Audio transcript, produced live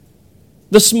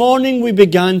This morning we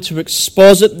began to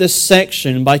exposit this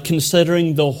section by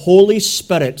considering the Holy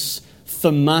Spirit's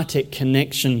thematic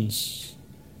connections.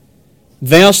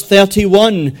 Verse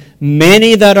 31,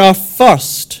 many that are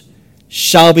first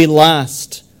shall be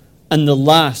last, and the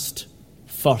last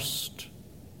first.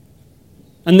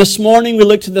 And this morning we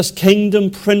looked at this kingdom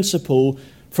principle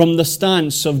from the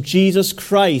stance of Jesus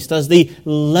Christ as the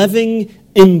living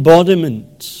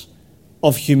embodiment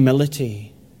of humility.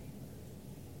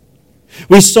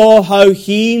 We saw how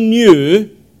he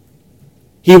knew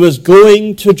he was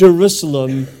going to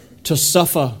Jerusalem to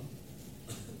suffer.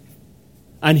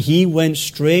 And he went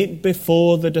straight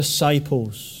before the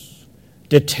disciples,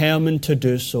 determined to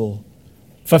do so,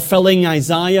 fulfilling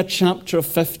Isaiah chapter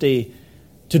 50,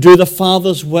 to do the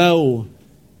Father's will,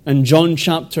 and John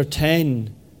chapter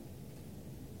 10,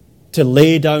 to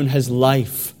lay down his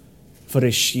life for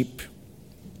his sheep.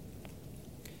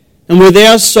 And we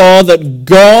there saw that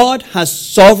God has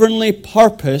sovereignly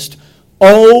purposed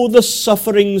all the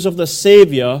sufferings of the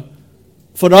Saviour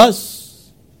for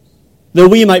us, that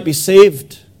we might be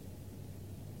saved.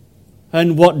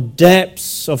 And what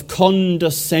depths of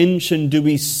condescension do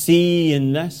we see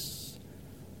in this?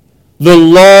 The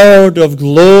Lord of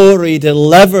glory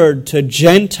delivered to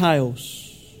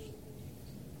Gentiles.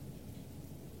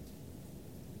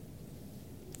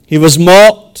 He was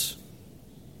mocked,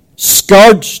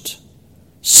 scourged,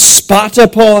 spat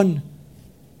upon,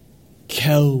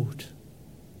 killed.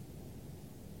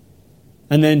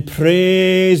 And then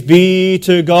praise be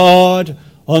to God,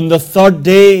 on the third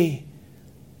day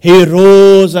he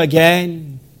rose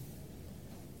again.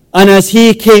 And as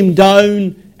he came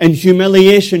down in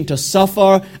humiliation to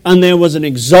suffer, and there was an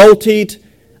exalted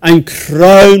and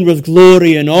crowned with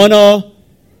glory and honor,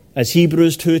 as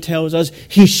Hebrews 2 tells us,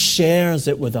 he shares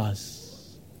it with us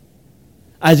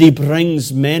as he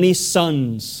brings many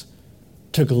sons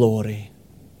to glory.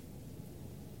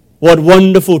 What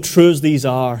wonderful truths these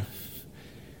are.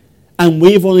 And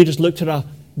we've only just looked at a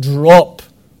drop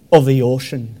of the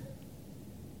ocean.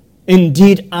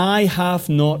 Indeed, I have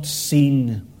not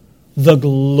seen the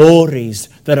glories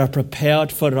that are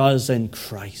prepared for us in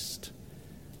Christ.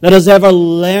 Let us ever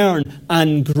learn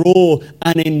and grow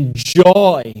and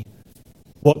enjoy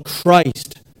what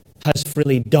Christ has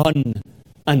freely done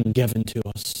and given to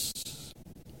us.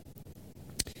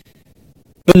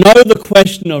 But now the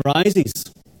question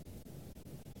arises.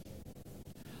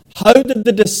 How did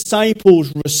the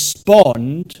disciples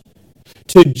respond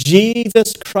to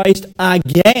Jesus Christ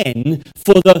again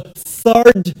for the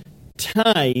third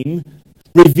time,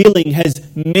 revealing his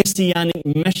messianic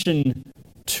mission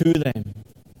to them?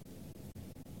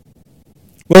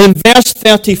 Well, in verse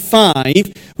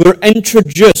 35, we're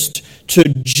introduced to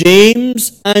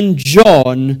James and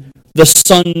John, the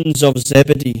sons of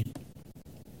Zebedee.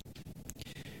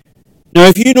 Now,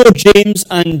 if you know James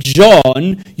and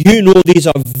John, you know these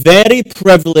are very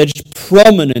privileged,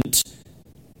 prominent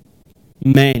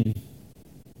men.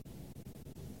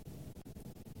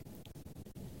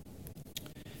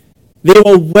 They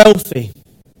were wealthy.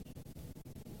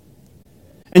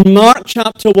 In Mark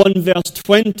chapter 1 verse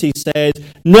 20 says,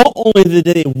 not only did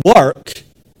they work,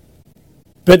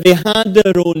 but they had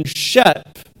their own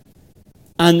ship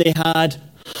and they had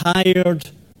hired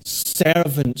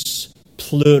servants,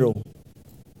 plural.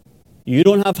 You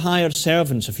don't have hired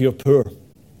servants if you're poor.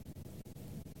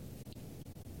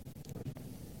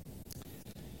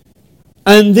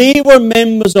 And they were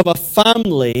members of a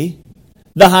family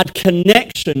that had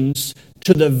connections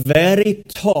to the very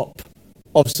top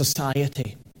of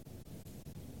society.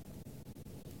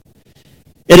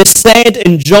 It is said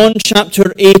in John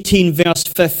chapter 18 verse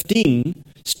 15,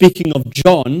 speaking of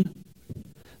John,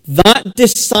 that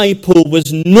disciple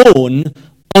was known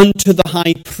unto the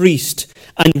high priest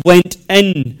and went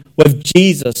in with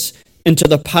Jesus into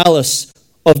the palace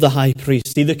of the high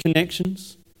priest. See the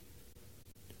connections?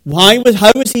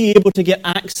 How was he able to get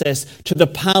access to the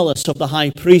palace of the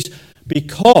high priest?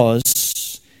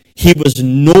 Because he was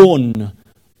known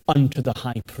unto the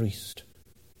high priest.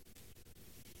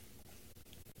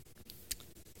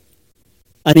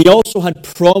 And he also had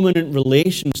prominent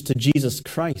relations to Jesus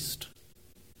Christ.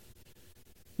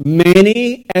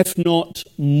 Many, if not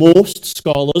most,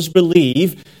 scholars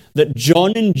believe that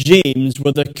John and James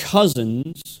were the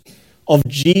cousins of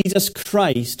Jesus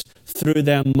Christ through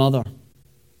their mother.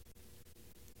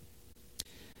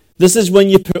 This is when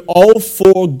you put all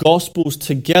four Gospels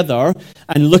together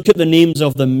and look at the names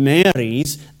of the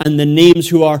Marys and the names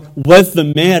who are with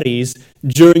the Marys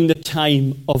during the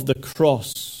time of the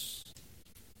cross.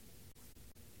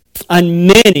 And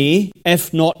many,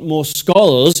 if not most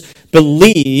scholars,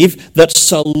 believe that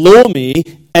Salome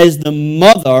is the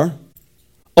mother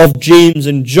of James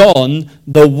and John,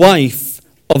 the wife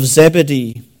of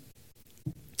Zebedee.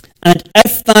 And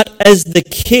if that is the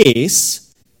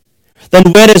case, then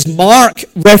whereas Mark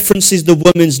references the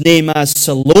woman's name as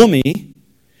Salome,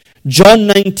 John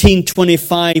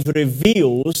 19:25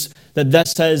 reveals that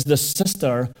this is the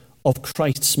sister of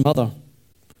Christ's mother.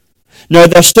 Now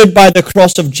there stood by the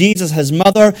cross of Jesus his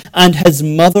mother and his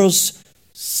mother's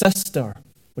sister,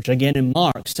 which again in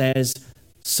Mark says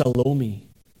Salome.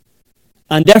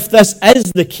 And if this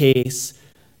is the case,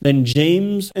 then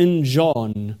James and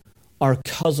John are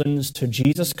cousins to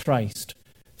Jesus Christ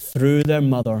through their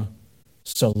mother,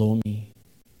 Salome.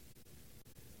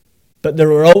 But they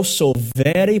were also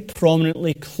very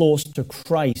prominently close to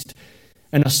Christ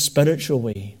in a spiritual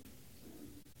way.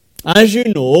 As you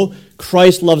know,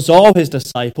 Christ loves all his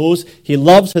disciples, he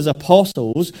loves his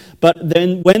apostles, but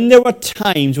then when there were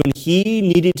times when he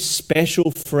needed special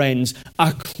friends,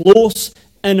 a close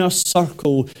inner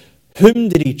circle, whom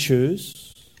did he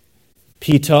choose?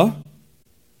 Peter.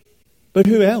 But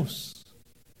who else?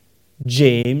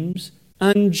 James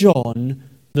and John,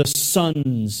 the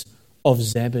sons of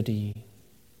Zebedee.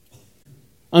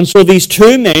 And so these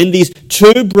two men, these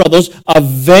two brothers, are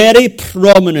very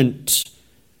prominent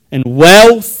in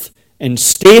wealth, in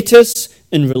status,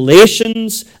 in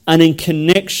relations, and in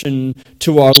connection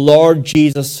to our Lord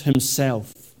Jesus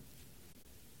himself.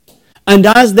 And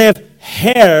as they've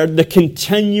heard the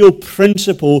continual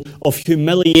principle of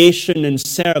humiliation and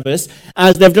service,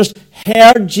 as they've just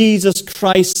heard Jesus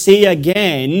Christ say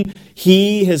again,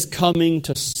 he is coming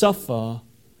to suffer,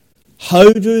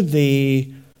 how do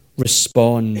they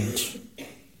respond?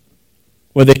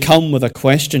 Well, they come with a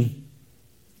question.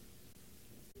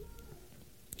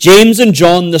 James and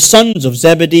John, the sons of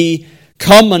Zebedee,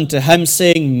 come unto him,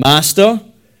 saying, Master,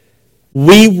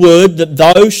 we would that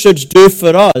thou shouldst do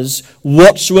for us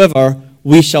whatsoever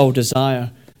we shall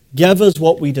desire. Give us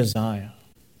what we desire.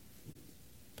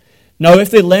 Now,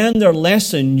 if they learn their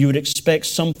lesson, you would expect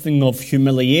something of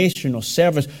humiliation or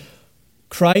service.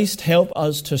 Christ, help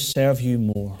us to serve you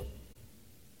more.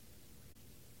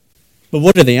 But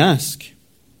what do they ask?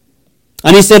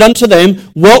 And he said unto them,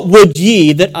 What would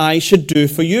ye that I should do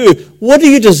for you? What do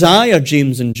you desire,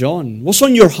 James and John? What's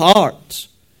on your heart?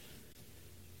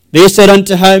 They said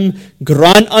unto him,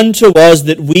 Grant unto us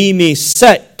that we may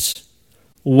sit,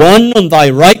 one on thy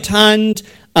right hand,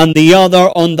 and the other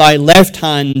on thy left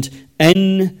hand,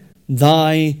 in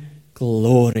thy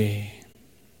glory.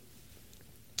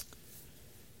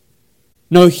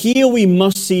 Now here we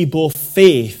must see both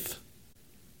faith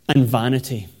and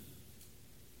vanity.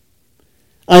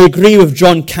 I agree with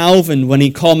John Calvin when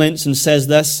he comments and says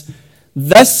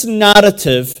this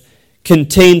narrative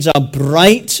contains a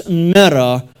bright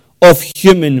mirror of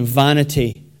human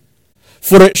vanity,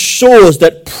 for it shows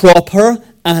that proper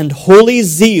and holy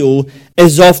zeal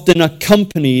is often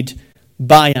accompanied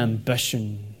by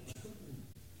ambition.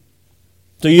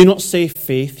 Do you not say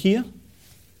faith here?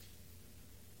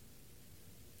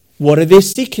 What are they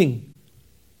seeking?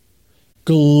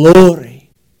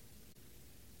 Glory.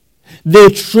 They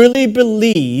truly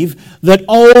believe that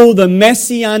all the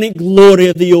messianic glory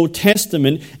of the Old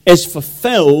Testament is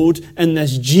fulfilled in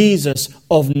this Jesus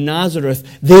of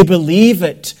Nazareth. They believe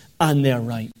it, and they're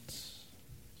right.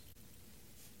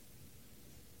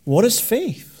 What is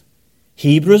faith?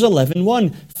 Hebrews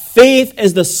 11:1. Faith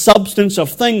is the substance of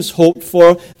things hoped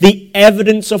for, the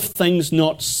evidence of things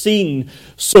not seen.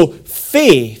 So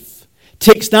faith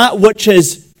takes that which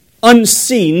is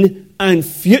unseen and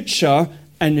future,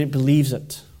 and it believes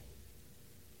it.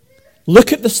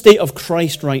 Look at the state of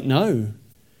Christ right now.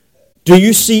 Do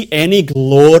you see any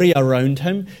glory around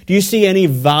him? Do you see any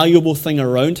valuable thing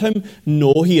around him?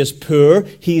 No, he is poor,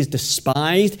 he is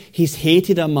despised, he's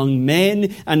hated among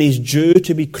men, and he's due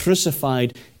to be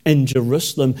crucified in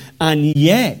Jerusalem. And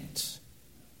yet,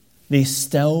 they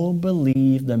still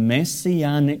believe the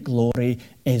messianic glory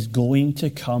is going to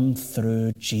come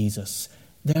through Jesus.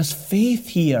 There's faith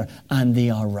here, and they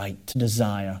are right to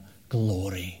desire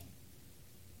glory.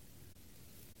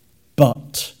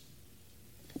 But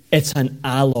it's an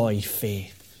alloy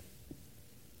faith,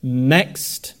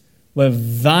 mixed with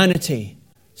vanity,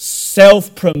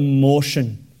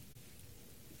 self-promotion.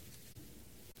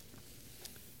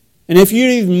 And if you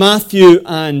read Matthew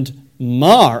and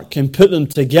Mark and put them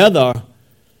together,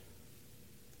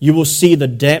 you will see the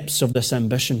depths of this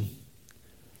ambition.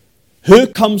 Who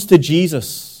comes to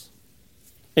Jesus?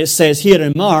 It says here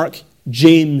in Mark,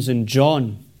 James and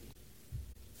John.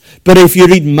 But if you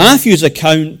read Matthew's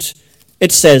account,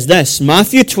 it says this,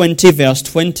 Matthew 20, verse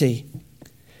 20.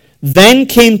 Then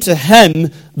came to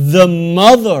him the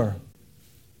mother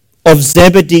of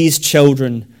Zebedee's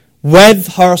children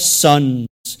with her sons,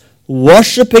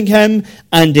 worshipping him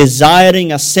and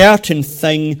desiring a certain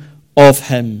thing of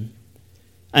him.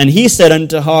 And he said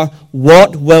unto her,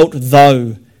 What wilt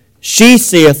thou? She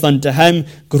saith unto him,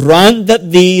 Grant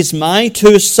that these my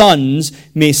two sons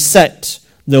may sit,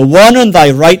 the one on thy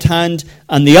right hand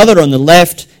and the other on the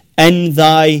left, in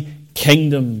thy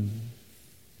kingdom.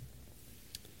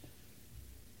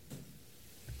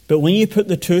 But when you put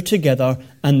the two together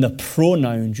and the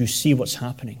pronouns, you see what's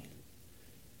happening.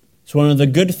 It's one of the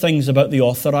good things about the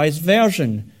Authorized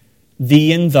Version.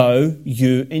 Thee and thou,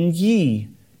 you and ye.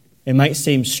 It might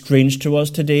seem strange to us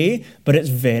today, but it's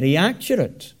very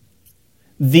accurate.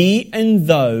 Thee and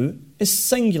thou is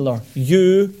singular.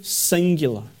 You,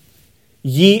 singular.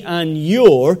 Ye and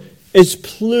your is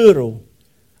plural.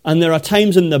 And there are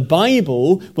times in the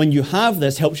Bible when you have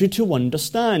this, helps you to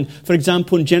understand. For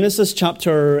example, in Genesis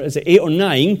chapter 8 or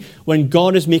 9, when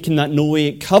God is making that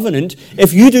Noahic covenant,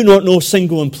 if you do not know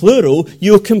single and plural,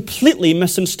 you'll completely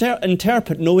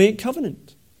misinterpret Noahic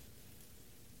covenant.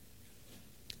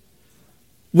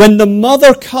 When the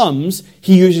mother comes,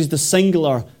 he uses the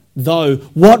singular, thou.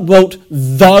 What wilt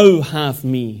thou have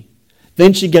me?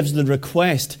 Then she gives the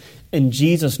request, and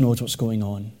Jesus knows what's going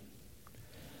on.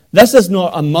 This is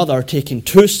not a mother taking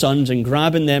two sons and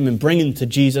grabbing them and bringing them to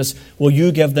Jesus. Will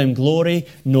you give them glory?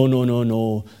 No, no, no,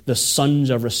 no. The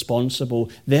sons are responsible.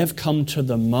 They have come to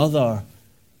the mother.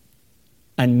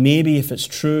 And maybe, if it's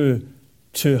true,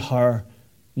 to her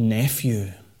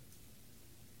nephew,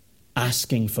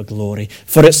 asking for glory.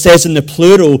 For it says in the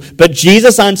plural, But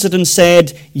Jesus answered and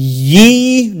said,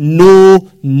 Ye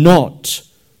know not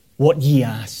what ye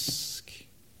ask.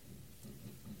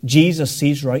 Jesus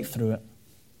sees right through it.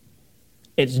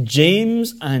 It's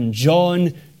James and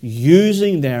John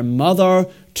using their mother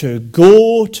to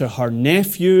go to her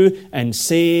nephew and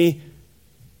say,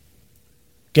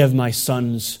 Give my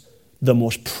sons the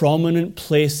most prominent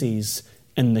places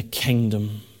in the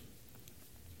kingdom.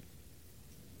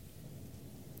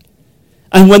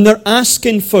 And when they're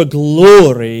asking for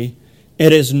glory,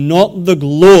 it is not the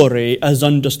glory as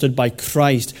understood by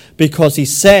Christ, because he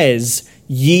says,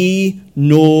 Ye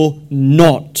know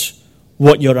not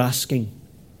what you're asking.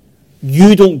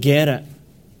 You don't get it.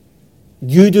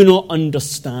 You do not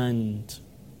understand.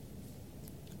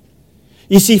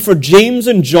 You see, for James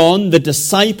and John, the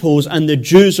disciples and the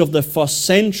Jews of the first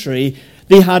century,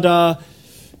 they had a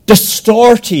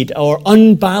distorted or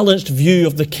unbalanced view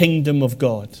of the kingdom of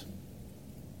God.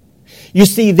 You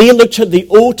see, they looked at the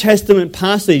Old Testament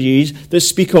passages that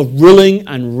speak of ruling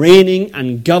and reigning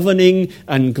and governing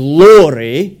and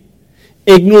glory,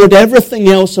 ignored everything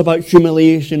else about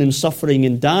humiliation and suffering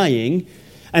and dying,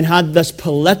 and had this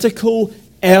political,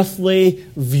 earthly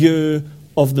view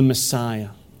of the Messiah.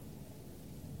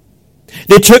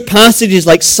 They took passages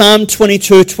like Psalm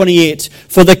 22:28,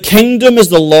 For the kingdom is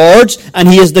the Lord's, and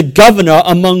he is the governor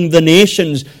among the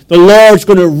nations. The Lord's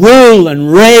going to rule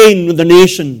and reign with the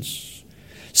nations.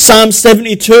 Psalm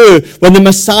 72, when the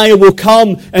Messiah will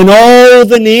come and all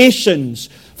the nations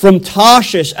from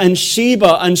Tarshish and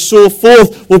Sheba and so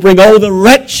forth will bring all the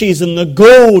riches and the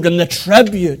gold and the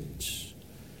tribute.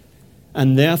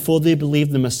 And therefore they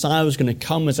believed the Messiah was going to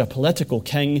come as a political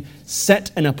king, sit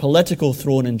in a political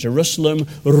throne in Jerusalem,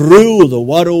 rule the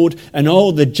world, and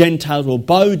all the Gentiles will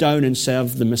bow down and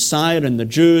serve the Messiah and the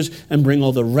Jews and bring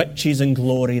all the riches and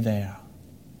glory there.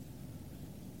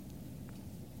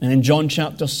 And in John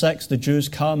chapter 6, the Jews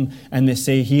come and they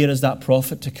say, Here is that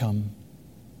prophet to come.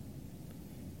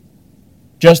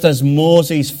 Just as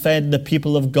Moses fed the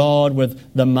people of God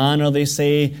with the manna, they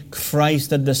say, Christ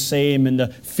did the same in the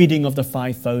feeding of the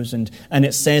 5,000. And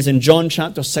it says in John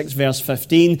chapter 6, verse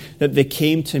 15, that they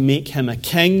came to make him a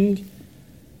king.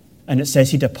 And it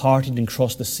says he departed and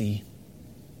crossed the sea,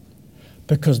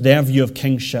 because their view of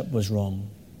kingship was wrong.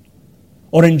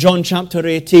 Or in John chapter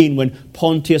 18, when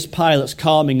Pontius Pilate's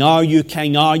calming, Are you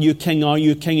king? Are you king? Are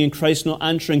you king? And Christ not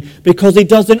answering, because he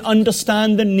doesn't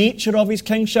understand the nature of his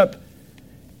kingship.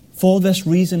 For this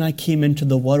reason I came into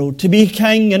the world, to be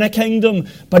king in a kingdom,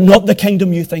 but not the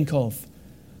kingdom you think of.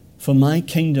 For my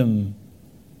kingdom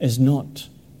is not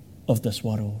of this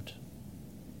world.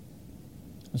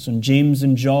 And so James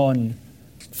and John,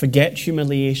 forget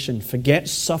humiliation, forget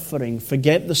suffering,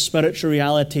 forget the spiritual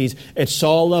realities. It's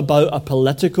all about a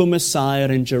political Messiah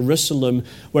in Jerusalem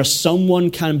where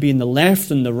someone can be in the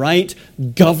left and the right,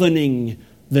 governing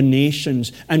the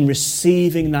nations and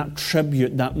receiving that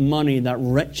tribute, that money, that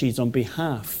riches on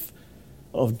behalf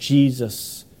of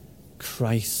Jesus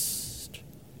Christ.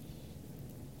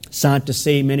 Sad to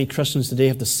say, many Christians today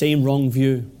have the same wrong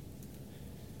view.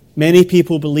 Many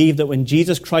people believe that when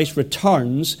Jesus Christ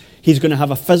returns, he's going to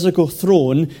have a physical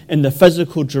throne in the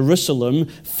physical Jerusalem,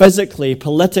 physically,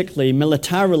 politically,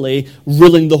 militarily,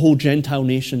 ruling the whole Gentile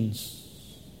nations.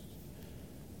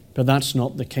 But that's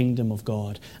not the kingdom of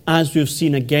God. As we've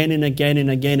seen again and again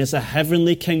and again, it's a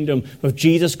heavenly kingdom with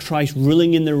Jesus Christ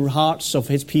ruling in the hearts of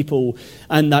his people,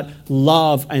 and that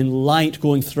love and light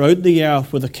going throughout the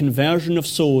earth with the conversion of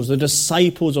souls, the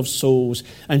disciples of souls,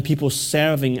 and people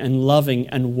serving and loving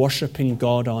and worshipping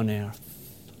God on earth.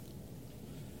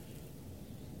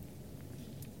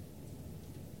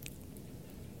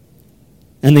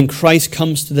 And then Christ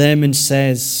comes to them and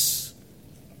says,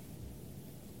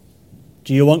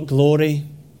 do you want glory?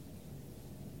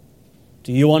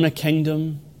 Do you want a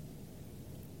kingdom?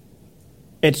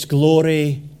 It's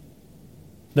glory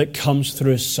that comes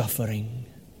through suffering.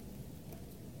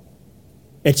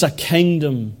 It's a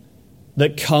kingdom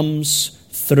that comes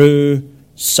through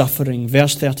suffering.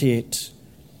 Verse 38.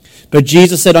 But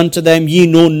Jesus said unto them, ye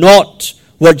know not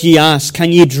what ye ask.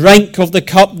 Can ye drink of the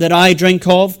cup that I drink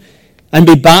of, and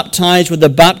be baptized with the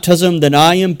baptism that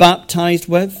I am baptized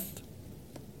with?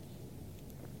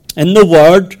 In the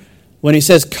word, when he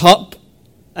says cup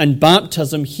and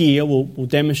baptism here, we'll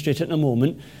demonstrate it in a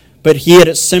moment, but here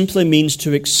it simply means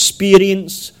to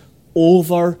experience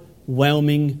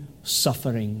overwhelming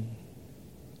suffering.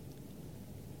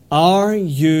 Are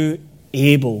you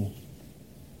able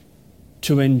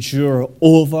to endure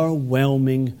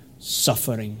overwhelming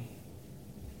suffering?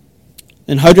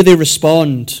 And how do they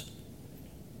respond?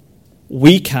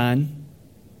 We can.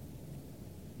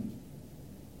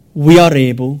 We are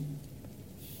able.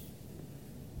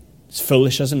 It's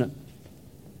foolish, isn't it?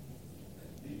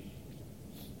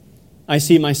 I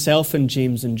see myself in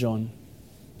James and John.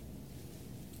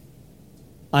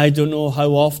 I don't know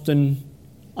how often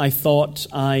I thought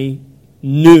I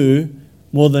knew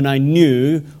more than I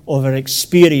knew, or have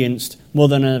experienced more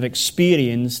than I've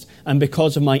experienced, and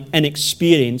because of my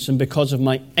inexperience and because of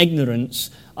my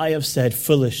ignorance, I have said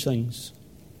foolish things.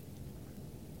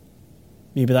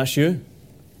 Maybe that's you.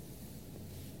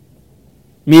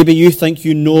 Maybe you think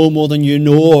you know more than you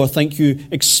know, or think you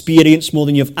experience more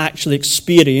than you've actually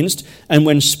experienced, and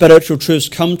when spiritual truths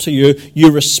come to you,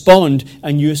 you respond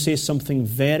and you say something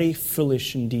very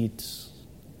foolish indeed.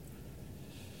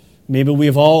 Maybe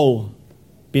we've all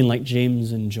been like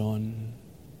James and John.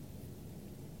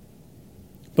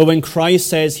 But when Christ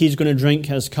says he's going to drink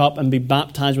his cup and be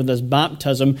baptized with his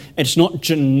baptism, it's not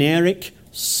generic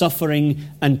suffering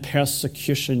and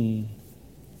persecution.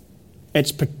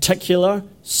 It's particular,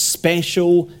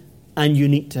 special, and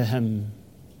unique to him.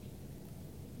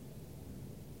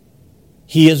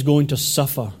 He is going to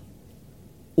suffer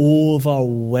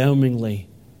overwhelmingly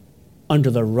under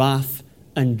the wrath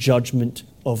and judgment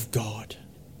of God.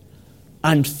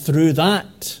 And through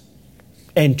that,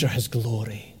 enter his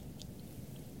glory.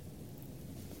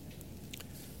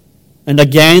 And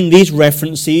again, these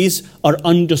references are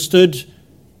understood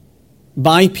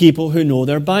by people who know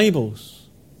their Bibles.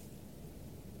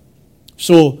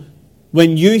 So,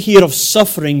 when you hear of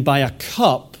suffering by a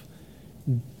cup,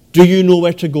 do you know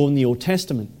where to go in the Old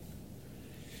Testament?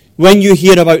 When you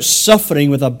hear about suffering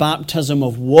with a baptism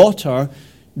of water,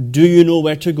 do you know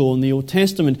where to go in the Old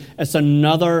Testament? It's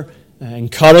another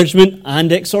encouragement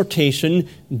and exhortation.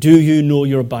 Do you know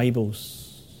your Bibles?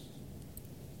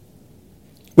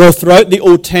 Well, throughout the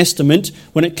Old Testament,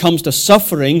 when it comes to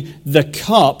suffering, the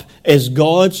cup is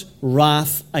God's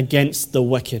wrath against the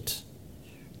wicked.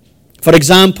 For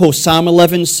example, Psalm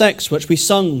 11:6, which we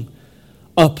sung,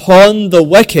 upon the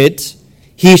wicked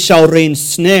he shall rain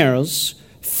snares,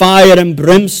 fire and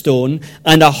brimstone,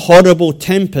 and a horrible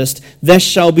tempest. This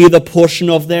shall be the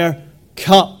portion of their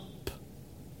cup.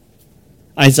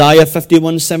 Isaiah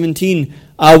 51:17,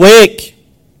 awake,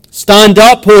 stand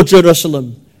up, O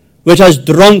Jerusalem, which has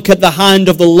drunk at the hand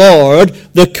of the Lord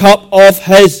the cup of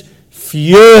his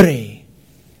fury.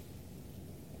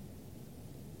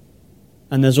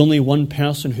 And there's only one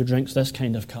person who drinks this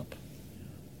kind of cup.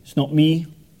 It's not me.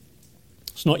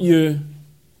 It's not you.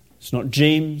 It's not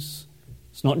James.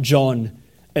 It's not John.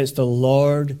 It's the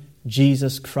Lord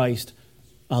Jesus Christ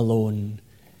alone.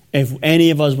 If any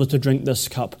of us were to drink this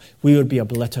cup, we would be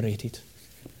obliterated.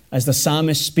 As the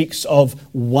psalmist speaks of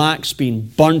wax being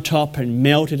burnt up and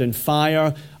melted in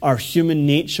fire, our human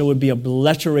nature would be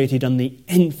obliterated on the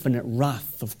infinite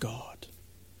wrath of God.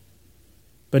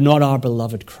 But not our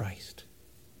beloved Christ.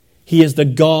 He is the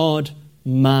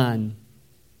God-man.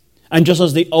 And just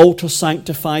as the altar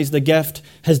sanctifies the gift,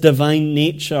 his divine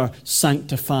nature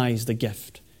sanctifies the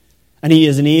gift. And he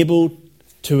is enabled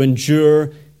to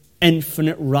endure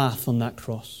infinite wrath on that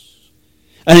cross.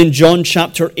 And in John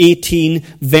chapter 18,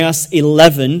 verse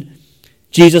 11,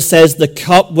 Jesus says, "The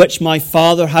cup which my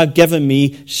Father hath given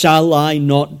me, shall I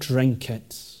not drink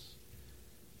it?"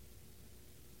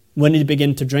 When did he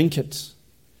begin to drink it?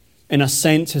 In a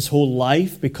sense, his whole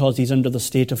life, because he's under the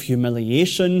state of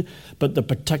humiliation. But the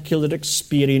particular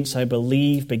experience, I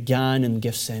believe, began in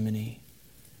Gethsemane.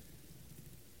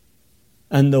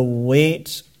 And the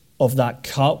weight of that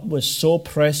cup was so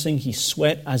pressing, he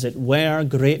sweat, as it were,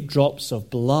 great drops of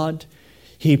blood.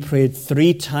 He prayed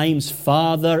 3 times,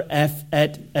 "Father, if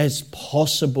it is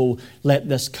possible, let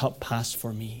this cup pass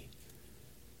for me."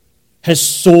 His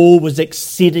soul was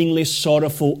exceedingly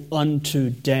sorrowful unto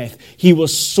death. He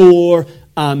was sore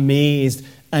amazed.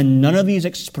 And none of these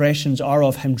expressions are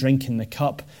of him drinking the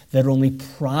cup. They're only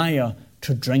prior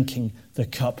to drinking the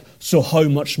cup. So how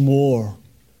much more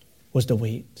was the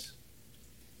weight?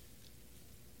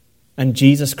 And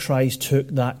Jesus Christ took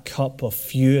that cup of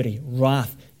fury,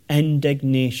 wrath,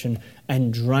 indignation,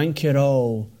 and drank it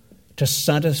all to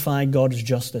satisfy God's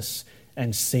justice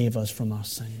and save us from our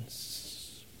sins.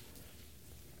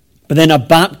 But then a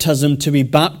baptism to be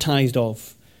baptized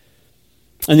of.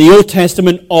 In the Old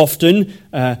Testament, often,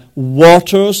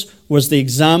 waters was the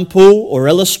example or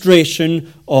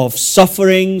illustration of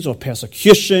sufferings or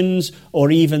persecutions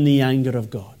or even the anger of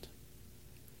God.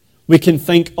 We can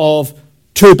think of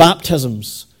 2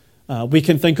 baptisms. We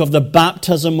can think of the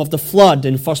baptism of the flood.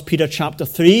 In 1 Peter chapter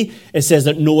 3, it says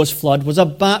that Noah's flood was a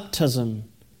baptism.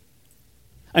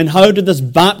 And how did this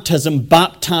baptism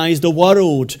baptize the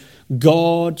world?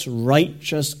 God's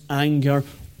righteous anger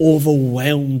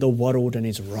overwhelmed the world in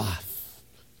his wrath.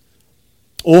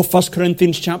 Or 1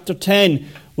 Corinthians chapter 10,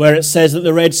 where it says that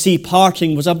the Red Sea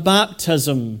parting was a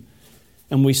baptism.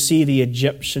 And we see the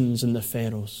Egyptians and the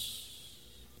Pharaohs,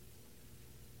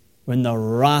 when the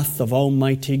wrath of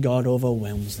Almighty God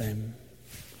overwhelms them.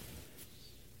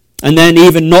 And then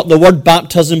even not the word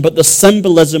baptism, but the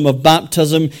symbolism of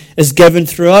baptism is given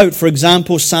throughout. For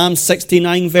example, Psalm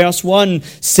 69 verse 1,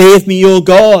 "Save me, O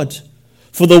God,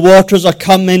 for the waters are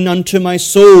come in unto my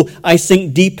soul. I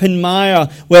sink deep in mire,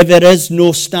 where there is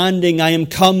no standing. I am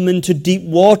come into deep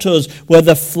waters, where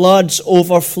the floods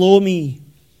overflow me."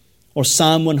 Or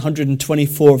Psalm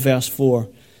 124 verse 4,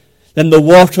 "Then the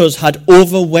waters had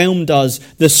overwhelmed us,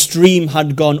 the stream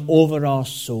had gone over our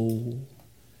soul."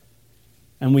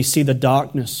 And we see the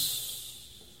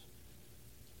darkness.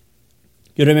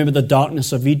 You remember the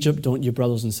darkness of Egypt, don't you,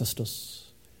 brothers and sisters?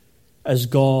 As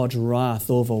God's wrath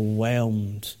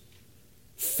overwhelmed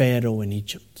Pharaoh in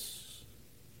Egypt.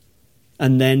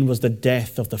 And then was the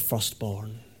death of the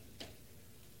firstborn.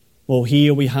 Well,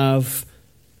 here we have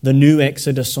the new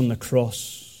Exodus on the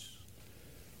cross,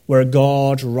 where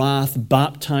God's wrath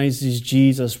baptizes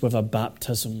Jesus with a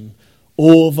baptism,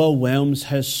 overwhelms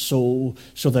his soul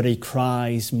so that he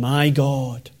cries, my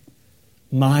God,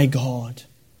 why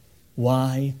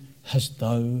hast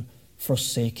thou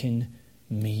forsaken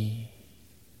me?"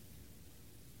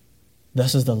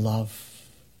 This is the love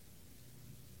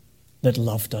that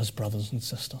loved us, brothers and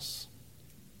sisters.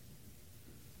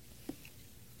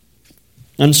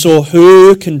 And so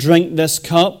who can drink this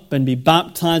cup and be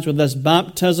baptized with this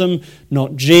baptism?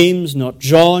 Not James, not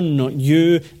John, not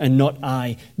you, and not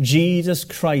I. Jesus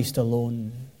Christ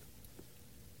alone.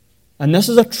 And this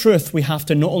is a truth we have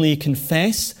to not only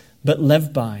confess, but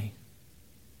live by.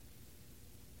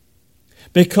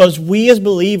 Because we as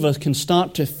believers can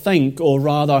start to think, or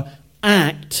rather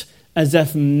act, as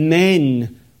if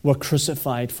men were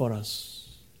crucified for us.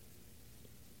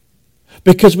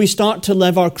 Because we start to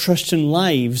live our Christian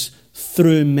lives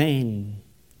through men.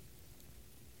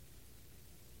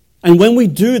 And when we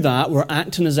do that, we're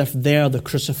acting as if they're the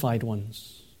crucified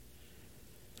ones.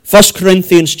 1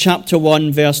 Corinthians chapter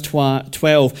 1, verse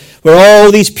 12, where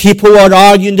all these people are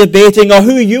arguing, debating, "Oh,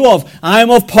 who are you of? I am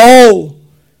of Paul.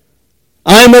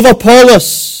 I am of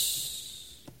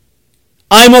Apollos.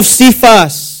 I am of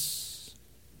Cephas."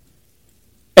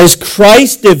 Is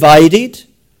Christ divided?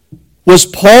 Was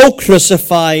Paul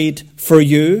crucified for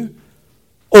you?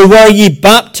 Or were ye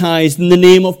baptized in the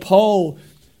name of Paul?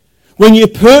 When you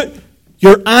put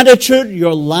your attitude,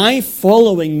 your life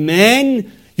following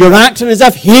men, you're acting as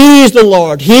if he's the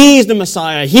Lord, he's the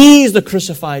Messiah, he's the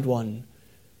crucified one.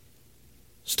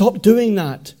 Stop doing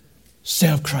that.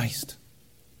 Serve Christ.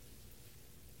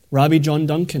 Rabbi John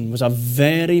Duncan was a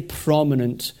very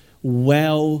prominent,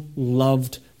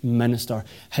 well-loved minister.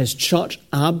 His church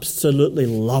absolutely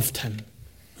loved him.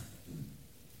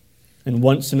 And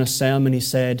once in a sermon he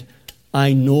said,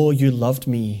 "I know you loved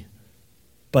me,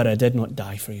 but I did not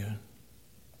die for you."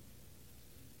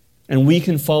 And we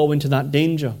can fall into that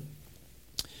danger.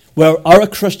 where our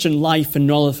Christian life and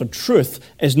knowledge of truth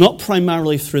is not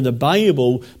primarily through the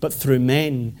Bible, but through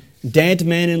men, dead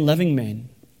men and living men.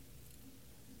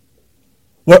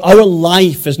 Where our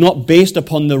life is not based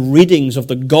upon the readings of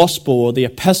the gospel or the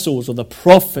epistles or the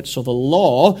prophets or the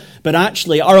law, but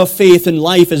actually our faith and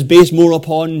life is based more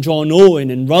upon John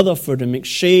Owen and Rutherford and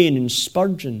McShane and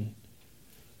Spurgeon.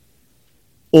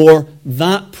 Or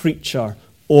that preacher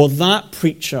or that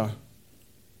preacher.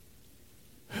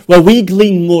 Where we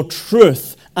glean more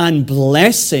truth and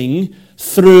blessing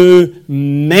through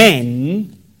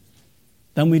men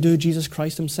than we do Jesus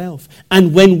Christ himself.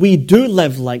 And when we do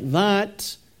live like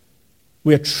that,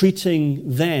 we're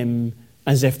treating them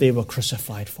as if they were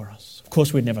crucified for us. Of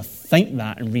course, we'd never think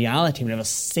that in reality, we'd never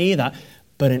say that,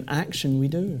 but in action we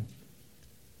do.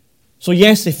 So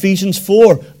yes, Ephesians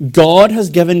 4, God has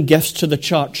given gifts to the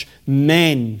church,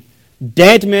 men,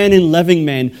 dead men and living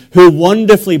men, who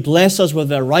wonderfully bless us with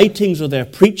their writings or their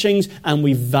preachings, and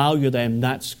we value them.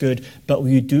 That's good. But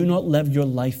you do not live your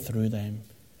life through them.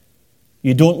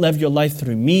 You don't live your life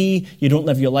through me. You don't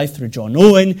live your life through John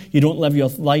Owen. You don't live your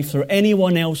life through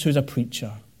anyone else who's a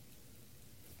preacher.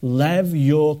 Live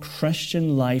your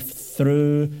Christian life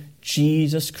through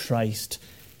Jesus Christ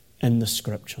in the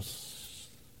Scriptures.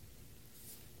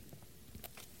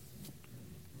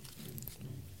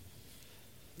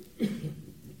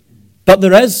 But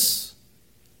there is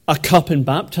a cup in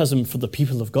baptism for the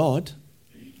people of God,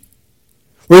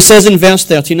 where it says in verse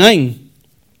 39,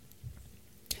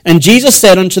 "And Jesus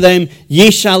said unto them,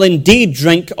 Ye shall indeed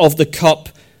drink of the cup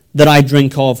that I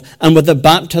drink of, and with the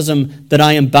baptism that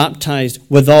I am baptized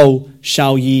withal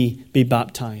shall ye be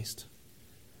baptized."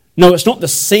 Now, it's not the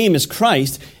same as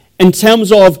Christ. In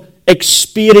terms of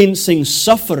experiencing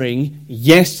suffering,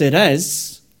 yes, it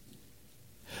is.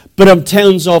 But in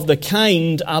terms of the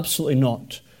kind, absolutely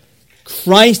not.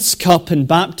 Christ's cup in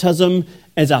baptism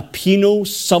is a penal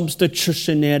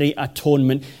substitutionary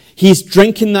atonement. He's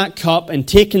drinking that cup and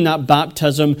taking that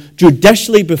baptism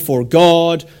judicially before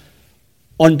God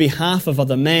on behalf of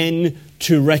other men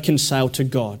to reconcile to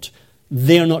God.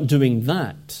 They're not doing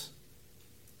that.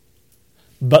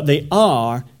 But they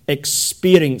are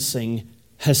experiencing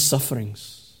his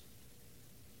sufferings.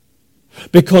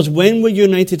 Because when we're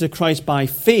united to Christ by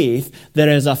faith, there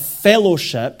is a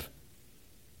fellowship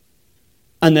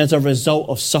and there's a result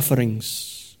of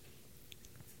sufferings.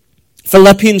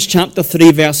 Philippians chapter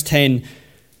 3 verse 10,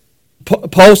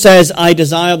 Paul says, "I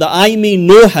desire that I may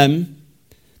know him,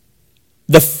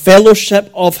 the fellowship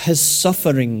of his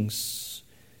sufferings,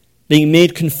 being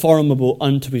made conformable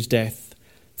unto his death."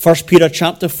 1 Peter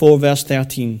chapter 4 verse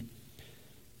 13,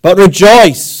 "But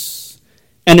rejoice,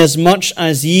 inasmuch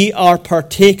as ye are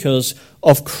partakers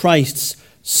of Christ's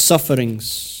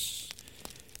sufferings."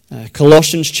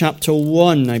 Colossians chapter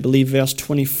 1, I believe verse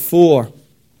 24.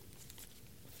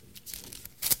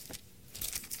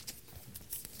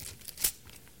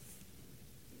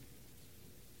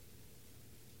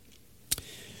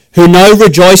 "Who now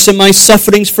rejoice in my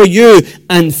sufferings for you,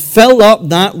 and fill up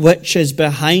that which is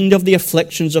behind of the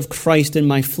afflictions of Christ in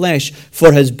my flesh,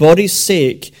 for his body's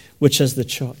sake, which is the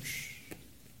church."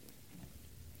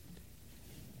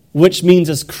 Which means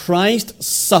as Christ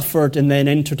suffered and then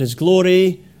entered his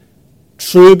glory,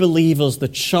 true believers, the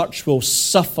church, will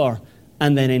suffer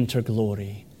and then enter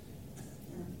glory.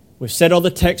 We've said all the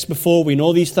texts before, we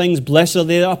know these things. Blessed are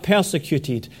they that are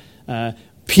persecuted.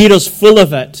 Peter's full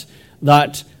of it,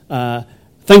 that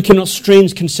thinking not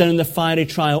strange concerning the fiery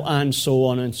trial, and so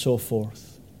on and so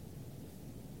forth.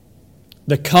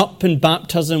 The cup in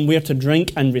baptism we're to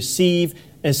drink and receive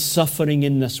is suffering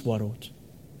in this world.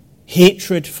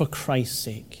 Hatred for Christ's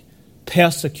sake.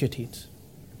 Persecuted.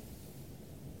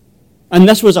 And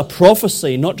this was a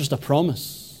prophecy, not just a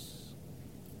promise.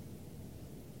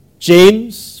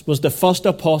 James was the first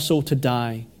apostle to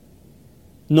die.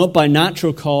 Not by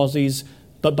natural causes,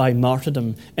 but by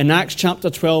martyrdom. In Acts chapter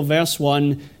 12 verse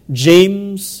 1,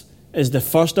 James is the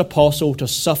first apostle to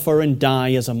suffer and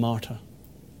die as a martyr.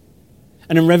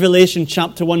 And in Revelation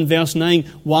chapter 1 verse 9,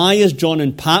 why is John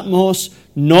in Patmos?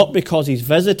 Not because he's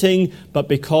visiting, but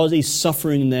because he's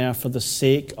suffering there for the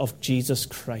sake of Jesus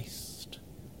Christ.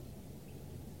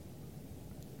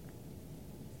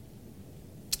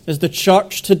 Is the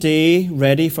church today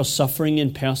ready for suffering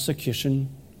and persecution?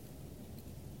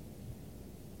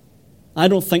 I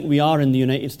don't think we are in the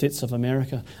United States of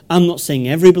America. I'm not saying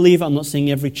every believer, I'm not saying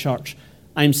every church.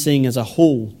 I'm saying as a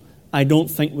whole, I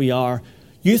don't think we are.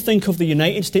 You think of the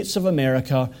United States of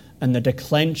America and the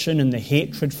declension and the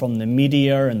hatred from the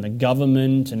media and the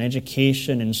government and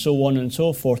education and so on and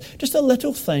so forth. Just a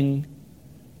little thing,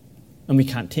 and we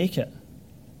can't take it.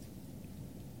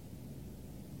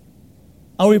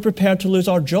 Are we prepared to lose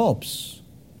our jobs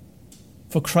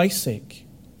for Christ's sake?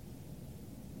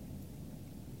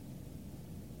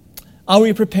 Are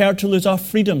we prepared to lose our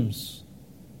freedoms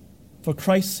for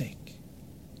Christ's sake?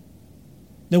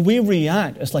 The way we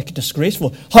react is like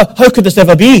disgraceful. How could this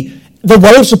ever be? The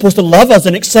world's supposed to love us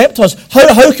and accept us.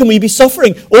 How can we be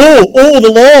suffering? Oh, the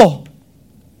law.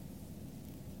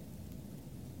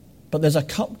 But there's a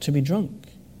cup to be drunk.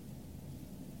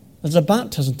 There's a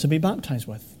baptism to be baptized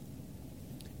with.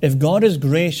 If God is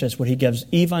gracious where he gives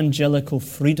evangelical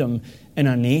freedom in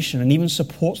a nation and even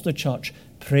supports the church,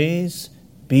 praise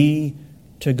be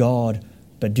to God,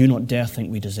 but do not dare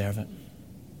think we deserve it.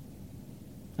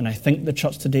 And I think the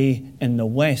church today in the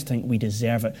West think we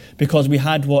deserve it because we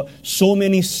had so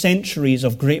many centuries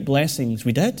of great blessings.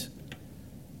 We did.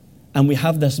 And we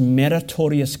have this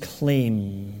meritorious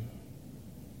claim.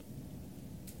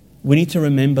 We need to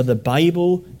remember the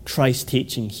Bible, Christ's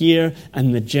teaching here,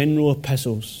 and the general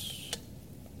epistles.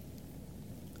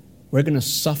 We're going to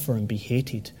suffer and be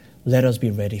hated. Let us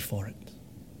be ready for it.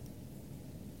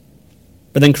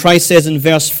 But then Christ says in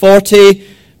verse 40,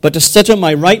 but to sit on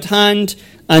my right hand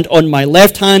and on my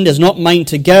left hand is not mine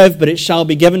to give, but it shall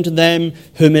be given to them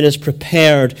whom it is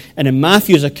prepared. And in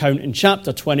Matthew's account in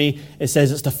chapter 20, it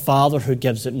says it's the Father who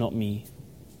gives it, not me.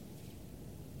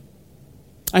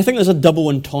 I think there's a double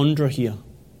entendre here.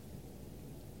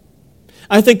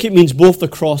 I think it means both the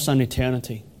cross and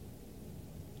eternity.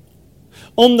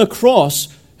 On the cross,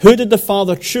 who did the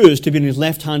Father choose to be in his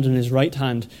left hand and his right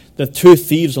hand? The two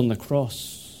thieves on the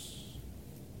cross.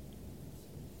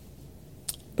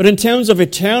 But in terms of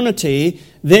eternity,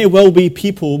 there will be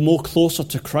people more closer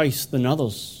to Christ than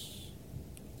others.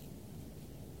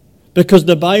 Because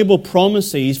the Bible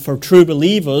promises for true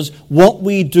believers, what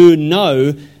we do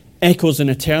now echoes in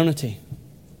eternity.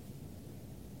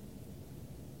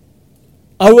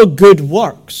 Our good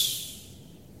works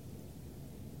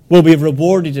will be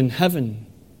rewarded in heaven.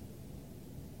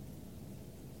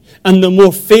 And the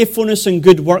more faithfulness and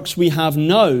good works we have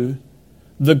now,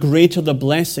 the greater the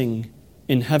blessing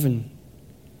in heaven.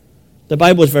 The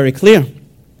Bible is very clear.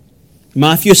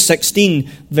 Matthew 16,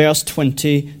 verse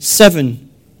 27.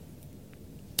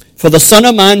 For the Son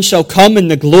of Man shall come in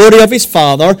the glory of his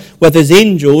Father with his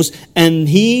angels, and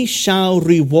he shall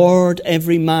reward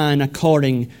every man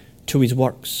according to his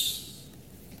works.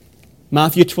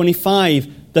 Matthew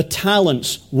 25, the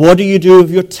talents. What do you do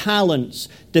with your talents?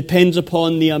 Depends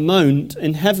upon the amount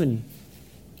in heaven.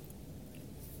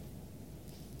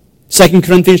 2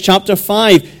 Corinthians chapter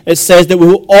 5, it says that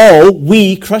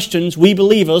we Christians, we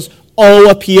believers, all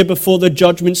appear before the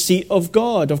judgment seat of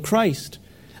God, of Christ.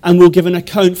 And we'll give an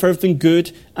account for everything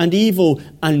good and evil,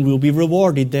 and we'll be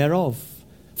rewarded thereof.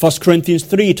 1 Corinthians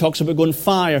 3 talks about going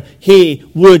fire, hay,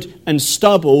 wood, and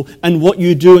stubble, and what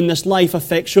you do in this life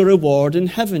affects your reward in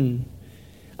heaven.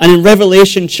 And in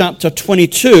Revelation chapter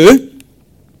 22,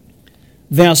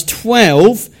 verse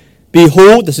 12,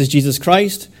 behold, this is Jesus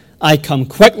Christ, I come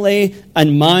quickly,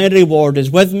 and my reward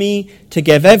is with me, to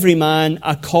give every man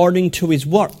according to his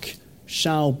work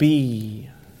shall be.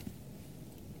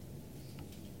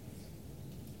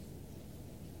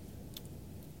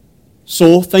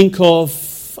 So think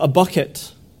of a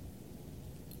bucket.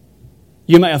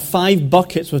 You might have 5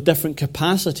 buckets with different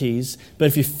capacities, but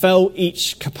if you fill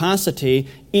each capacity,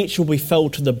 each will be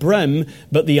filled to the brim,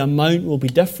 but the amount will be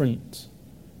different.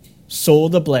 So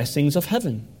the blessings of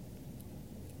heaven.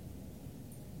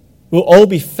 We'll all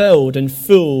be filled and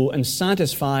full and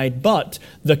satisfied, but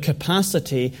the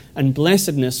capacity and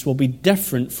blessedness will be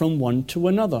different from one to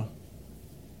another.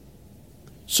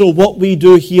 So what we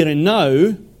do here and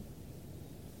now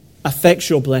affects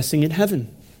your blessing in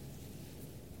heaven.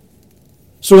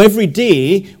 So every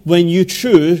day when you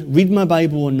choose, read my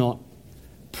Bible or not,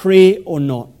 pray or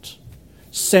not,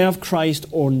 serve Christ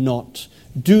or not,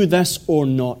 do this or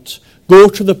not, go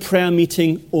to the prayer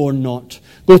meeting or not,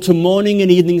 go to morning and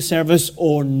evening service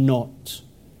or not,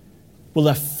 will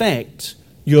affect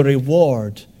your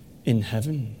reward in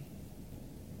heaven.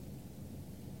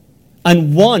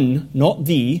 And one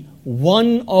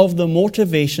of the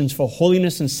motivations for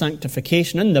holiness and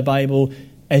sanctification in the Bible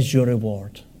is your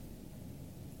reward.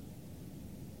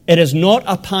 It is not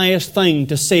a pious thing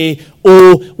to say,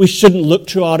 oh, we shouldn't look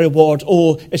to our reward.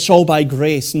 Oh, it's all by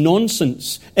grace.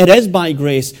 Nonsense. It is by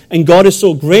grace. And God is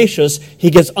so gracious, He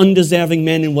gives undeserving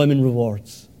men and women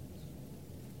rewards.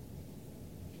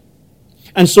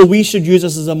 And so we should use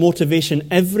this as a motivation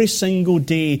every single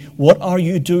day. What are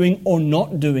you doing or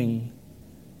not doing?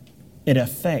 It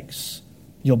affects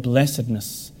your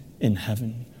blessedness in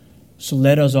heaven. So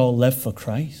let us all live for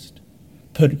Christ.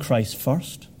 Put Christ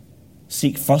first.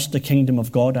 Seek first the kingdom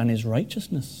of God and His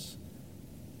righteousness.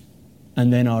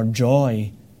 and then our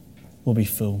joy will be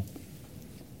full.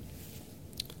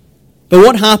 But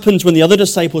what happens when the other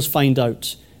disciples find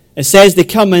out? It says they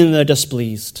come in and they're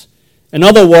displeased. In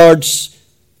other words,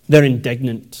 they're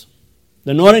indignant.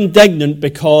 They're not indignant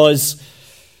because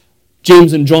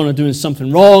James and John are doing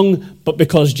something wrong, but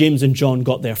because James and John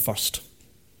got there first.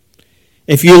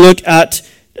 If you look at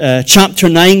chapter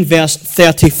 9, verse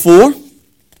 34,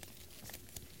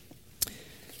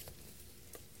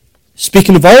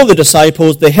 speaking of all the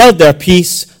disciples, they held their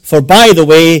peace, for by the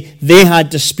way, they had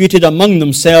disputed among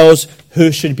themselves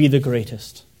who should be the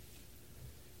greatest.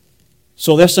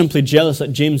 So they're simply jealous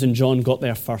that James and John got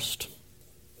there first.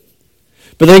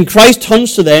 But then Christ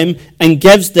turns to them and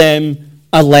gives them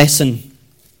a lesson.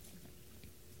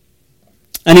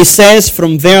 And he says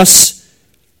from verse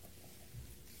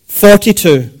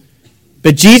 42,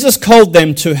 "But Jesus called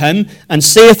them to him, and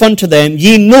saith unto them,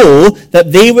 Ye know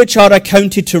that they which are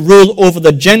accounted to rule over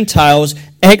the Gentiles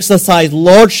exercise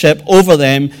lordship over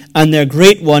them, and their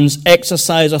great ones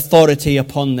exercise authority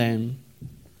upon them."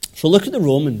 So look at the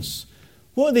Romans.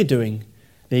 What are they doing?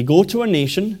 They go to a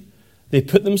nation, they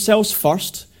put themselves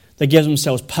first, they give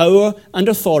themselves power and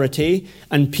authority,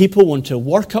 and people want to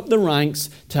work up the ranks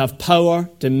to have power,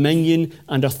 dominion,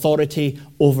 and authority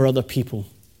over other people.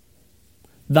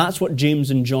 That's what James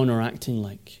and John are acting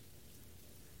like.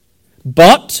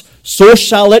 "But so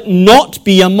shall it not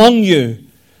be among you.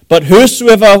 But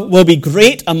whosoever will be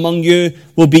great among you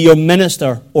will be your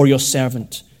minister or your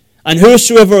servant. And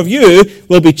whosoever of you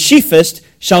will be chiefest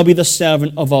shall be the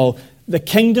servant of all." The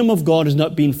kingdom of God is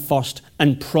not being first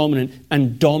and prominent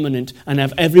and dominant and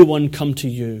have everyone come to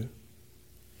you.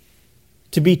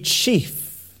 To be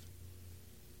chief,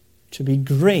 to be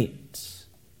great,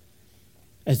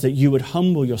 is that you would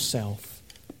humble yourself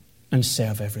and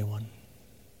serve everyone.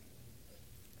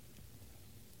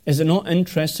 Is it not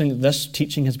interesting that this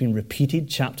teaching has been repeated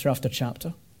chapter after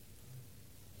chapter?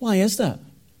 Why is that?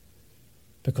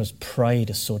 Because pride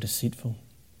is so deceitful.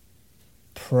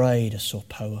 Pride is so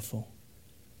powerful.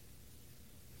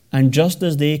 And just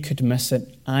as they could miss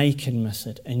it, I can miss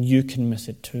it, and you can miss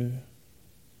it too.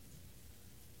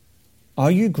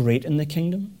 Are you great in the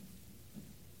kingdom?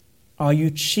 Are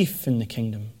you chief in the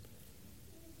kingdom?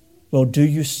 Well, do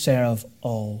you serve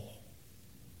all?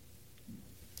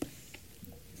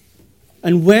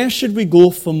 And where should we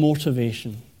go for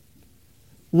motivation?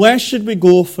 Where should we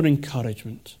go for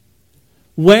encouragement?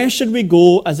 Where should we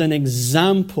go as an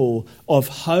example of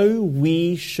how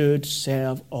we should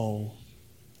serve all?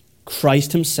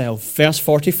 Christ himself. Verse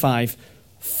 45,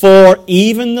 "For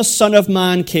even the Son of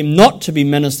Man came not to be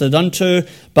ministered unto,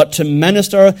 but to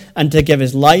minister and to give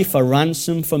his life a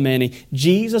ransom for many."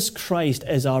 Jesus Christ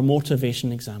is our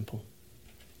motivation example.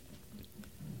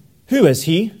 Who is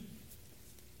he?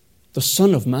 The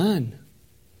Son of Man.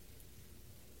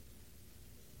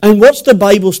 And what's the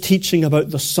Bible's teaching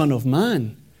about the Son of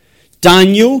Man?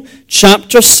 Daniel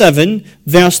chapter 7,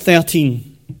 verse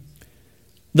 13.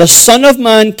 "The Son of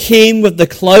Man came with the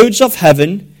clouds of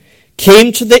heaven,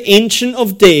 came to the Ancient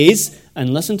of Days,"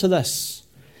 and listen to this,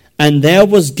 "and there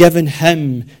was given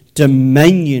him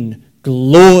dominion,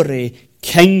 glory,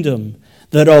 kingdom,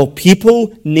 that all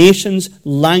people, nations,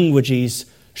 languages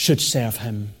should serve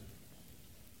him."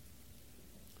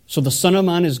 So the Son of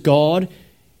Man is God.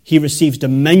 He receives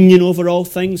dominion over all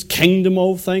things, kingdom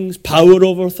over things, power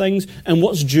over things. And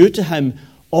what's due to him?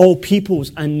 All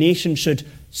peoples and nations should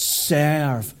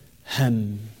serve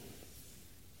him.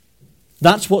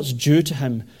 That's what's due to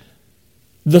him.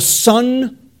 The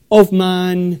Son of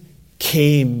Man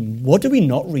came. What do we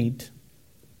not read?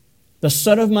 The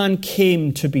Son of Man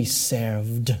came to be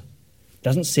served.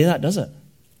 Doesn't say that, does it?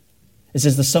 It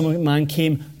says the Son of Man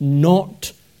came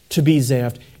not to be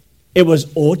served. It was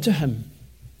owed to him.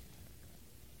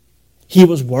 He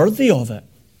was worthy of it.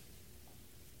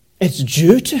 It's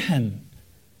due to him.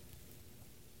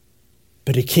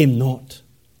 But he came not.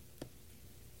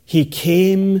 He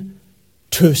came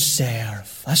to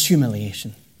serve. That's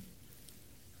humiliation.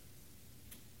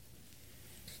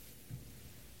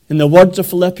 In the words of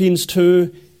Philippians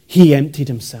 2, he emptied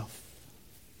himself.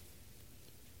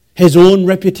 His own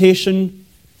reputation,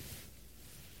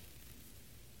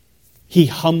 he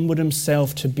humbled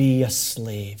himself to be a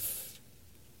slave.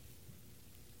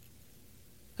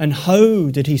 And how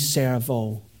did he serve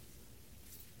all?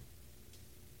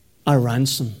 A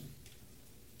ransom.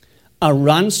 A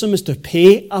ransom is to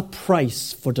pay a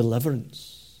price for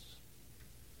deliverance.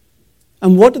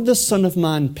 And what did the Son of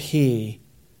Man pay?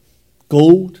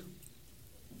 Gold?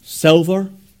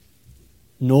 Silver?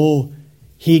 No,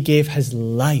 he gave his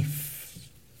life.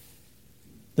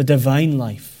 The divine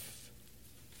life.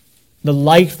 the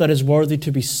life that is worthy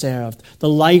to be served, the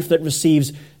life that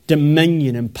receives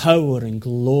dominion and power and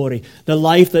glory, the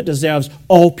life that deserves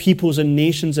all peoples and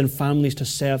nations and families to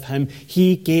serve him.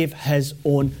 He gave his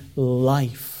own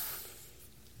life.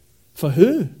 For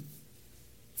who?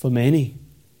 For many.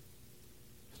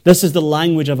 This is the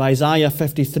language of Isaiah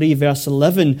 53 verse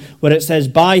 11, where it says,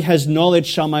 "By his knowledge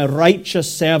shall my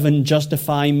righteous servant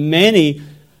justify many,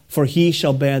 for he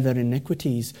shall bear their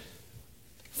iniquities."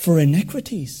 For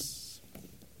iniquities.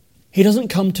 He doesn't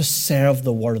come to serve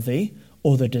the worthy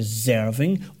or the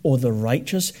deserving or the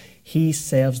righteous. He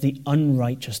serves the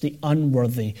unrighteous, the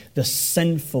unworthy, the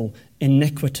sinful,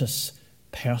 iniquitous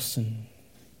person.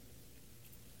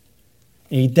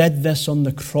 He did this on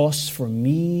the cross for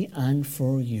me and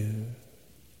for you.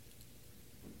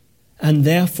 And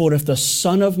therefore, if the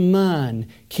Son of Man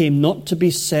came not to be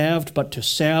served, but to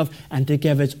serve and to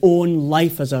give his own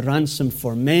life as a ransom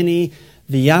for many,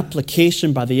 the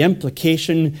application by the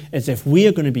implication is if we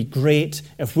are going to be great,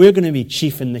 if we're going to be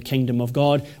chief in the kingdom of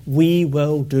God, we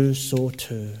will do so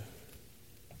too.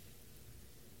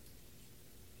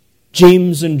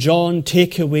 James and John,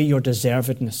 take away your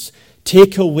deservedness.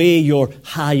 Take away your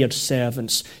hired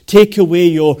servants. Take away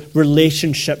your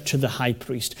relationship to the high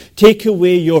priest. Take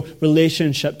away your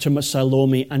relationship to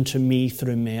Salome and to me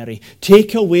through Mary.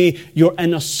 Take away your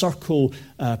inner circle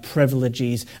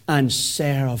privileges and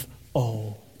serve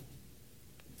all.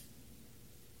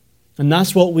 And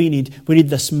that's what we need. We need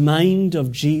this mind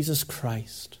of Jesus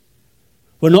Christ.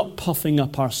 We're not puffing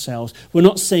up ourselves. We're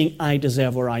not saying I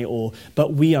deserve or I owe,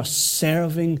 but we are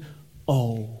serving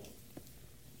all.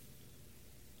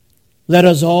 Let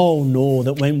us all know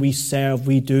that when we serve,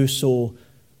 we do so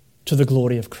to the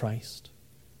glory of Christ.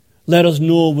 Let us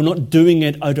know we're not doing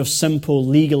it out of simple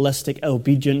legalistic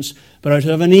obedience, but out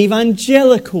of an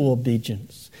evangelical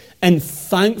obedience and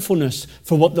thankfulness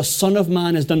for what the Son of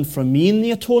Man has done for me in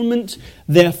the atonement.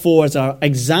 Therefore, as our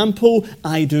example,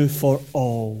 I do for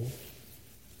all.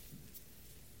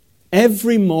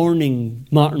 Every morning,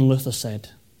 Martin Luther said,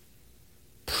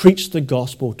 preach the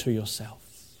gospel to yourself.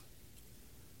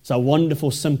 It's a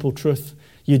wonderful, simple truth.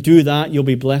 You do that, you'll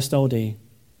be blessed all day.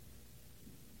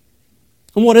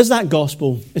 And what is that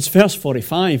gospel? It's verse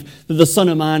 45, that the Son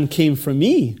of Man came for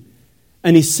me,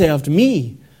 and he served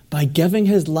me by giving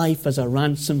his life as a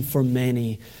ransom for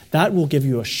many. That will give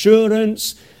you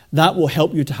assurance. That will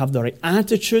help you to have the right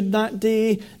attitude that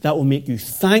day. That will make you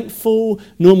thankful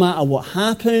no matter what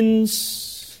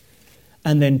happens.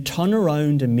 And then turn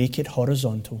around and make it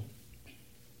horizontal.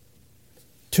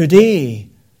 Today,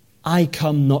 I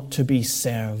come not to be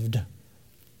served,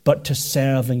 but to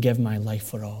serve and give my life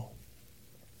for all.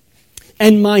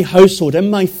 In my household,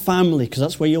 in my family, because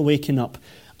that's where you're waking up,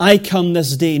 I come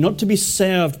this day not to be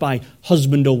served by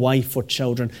husband or wife or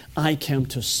children. I come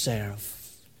to serve.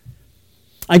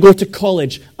 I go to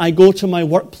college. I go to my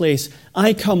workplace.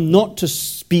 I come not to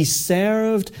be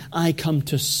served. I come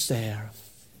to serve.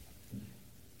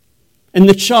 In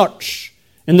the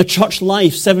church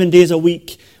life, 7 days a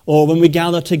week, or when we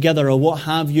gather together or what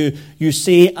have you, you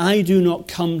say, I do not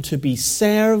come to be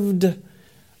served.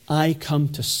 I come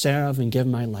to serve and give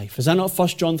my life. Is that not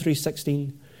 1 John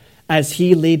 3:16? As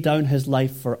he laid down his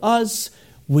life for us,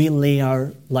 we lay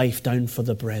our life down for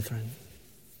the brethren.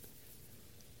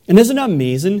 And isn't it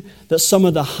amazing that some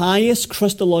of the highest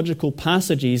Christological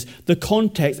passages, the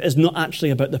context is not actually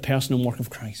about the person and work of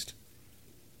Christ?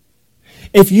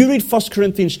 If you read 1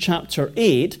 Corinthians chapter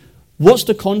 8, what's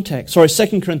the context?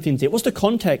 2 Corinthians 8. What's the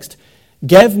context?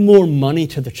 Give more money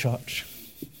to the church.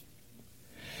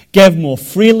 Give more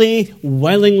freely,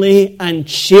 willingly, and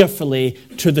cheerfully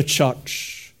to the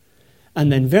church.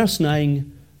 And then verse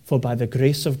 9, for by the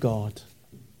grace of God,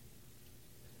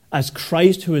 as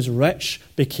Christ who is rich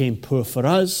became poor for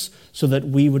us, so that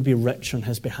we would be rich on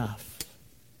his behalf.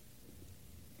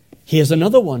 Here's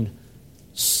another one.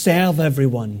 Serve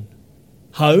everyone.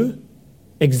 How?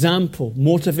 Example,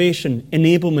 motivation,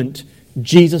 enablement,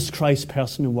 Jesus Christ's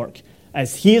person and work.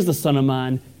 As he is the Son of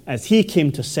Man, as he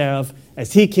came to serve,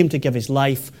 as he came to give his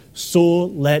life, so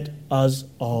let us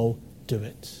all do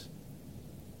it.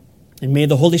 And may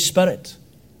the Holy Spirit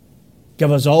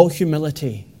give us all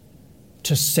humility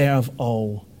to serve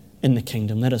all in the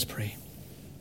kingdom. Let us pray.